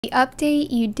The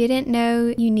update you didn't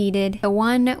know you needed, the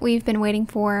one we've been waiting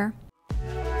for.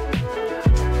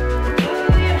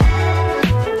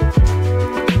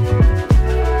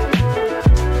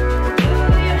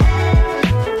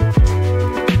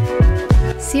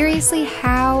 Seriously,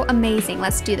 how amazing.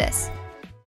 Let's do this.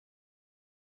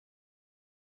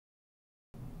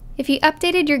 If you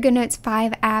updated your GoodNotes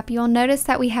 5 app, you'll notice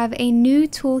that we have a new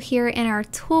tool here in our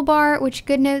toolbar, which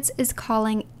GoodNotes is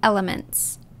calling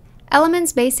Elements.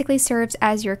 Elements basically serves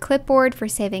as your clipboard for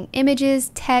saving images,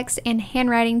 text, and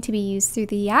handwriting to be used through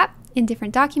the app in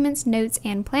different documents, notes,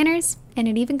 and planners, and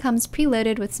it even comes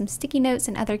preloaded with some sticky notes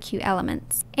and other cute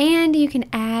elements. And you can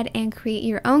add and create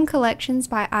your own collections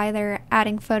by either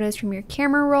adding photos from your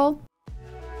camera roll,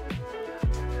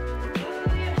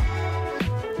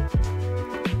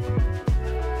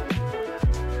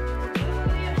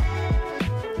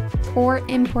 or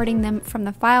importing them from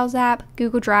the Files app,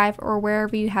 Google Drive, or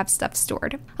wherever you have stuff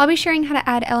stored. I'll be sharing how to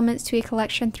add elements to a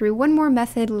collection through one more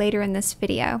method later in this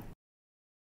video.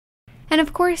 And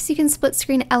of course, you can split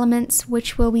screen elements,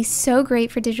 which will be so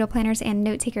great for digital planners and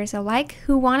note takers alike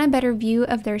who want a better view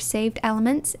of their saved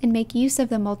elements and make use of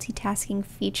the multitasking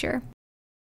feature.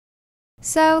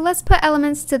 So let's put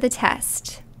elements to the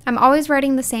test. I'm always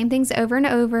writing the same things over and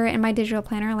over in my digital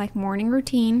planner, like morning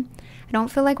routine. I don't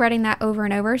feel like writing that over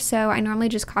and over, so I normally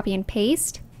just copy and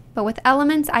paste. But with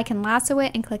Elements, I can lasso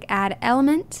it and click Add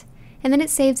Element, and then it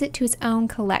saves it to its own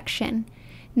collection.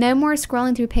 No more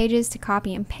scrolling through pages to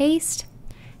copy and paste.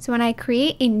 So when I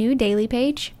create a new daily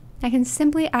page, I can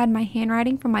simply add my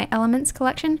handwriting from my Elements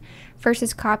collection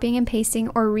versus copying and pasting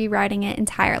or rewriting it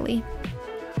entirely.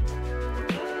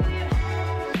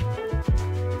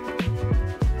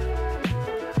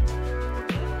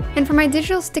 And for my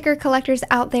digital sticker collectors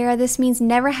out there, this means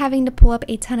never having to pull up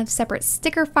a ton of separate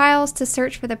sticker files to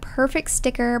search for the perfect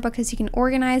sticker because you can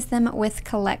organize them with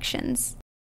collections.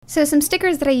 So some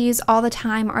stickers that I use all the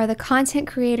time are the content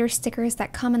creator stickers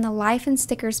that come in the Life and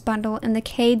Stickers bundle in the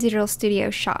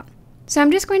KDigitalStudio shop. So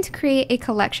I'm just going to create a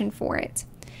collection for it.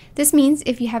 This means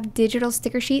if you have digital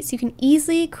sticker sheets, you can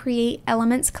easily create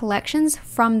Elements collections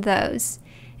from those.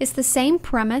 It's the same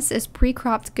premise as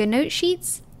pre-cropped GoodNotes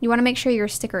sheets. You want to make sure your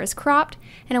sticker is cropped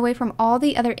and away from all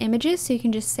the other images so you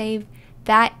can just save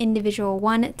that individual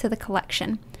one to the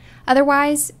collection.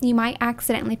 Otherwise, you might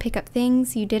accidentally pick up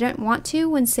things you didn't want to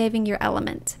when saving your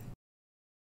element.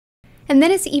 And then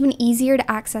it's even easier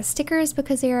to access stickers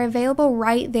because they are available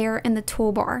right there in the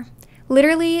toolbar.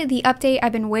 Literally the update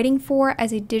I've been waiting for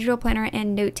as a digital planner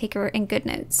and note taker in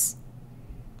GoodNotes.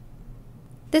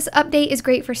 This update is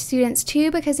great for students too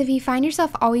because if you find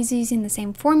yourself always using the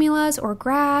same formulas or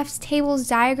graphs, tables,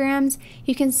 diagrams,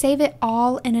 you can save it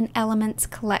all in an Elements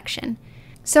collection.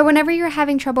 So whenever you're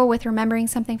having trouble with remembering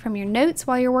something from your notes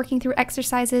while you're working through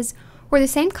exercises, or the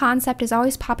same concept is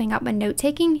always popping up when note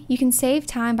taking, you can save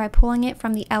time by pulling it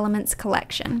from the Elements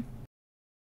collection.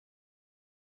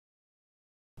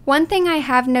 One thing I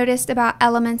have noticed about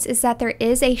Elements is that there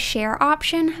is a share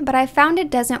option, but I found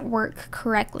it doesn't work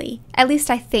correctly. At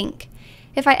least I think.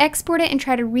 If I export it and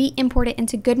try to re-import it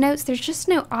into GoodNotes, there's just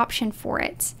no option for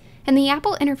it. And the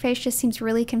Apple interface just seems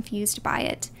really confused by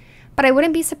it. But I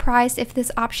wouldn't be surprised if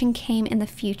this option came in the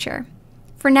future.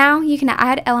 For now, you can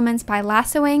add elements by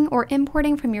lassoing or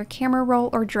importing from your camera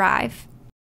roll or drive.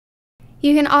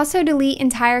 You can also delete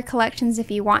entire collections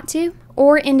if you want to,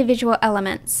 or individual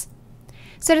elements.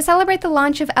 So to celebrate the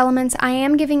launch of Elements, I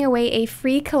am giving away a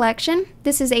free collection.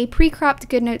 This is a pre-cropped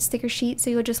GoodNotes sticker sheet,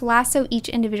 so you'll just lasso each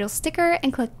individual sticker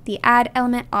and click the Add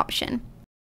Element option.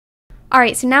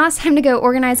 Alright, so now it's time to go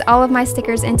organize all of my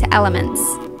stickers into Elements.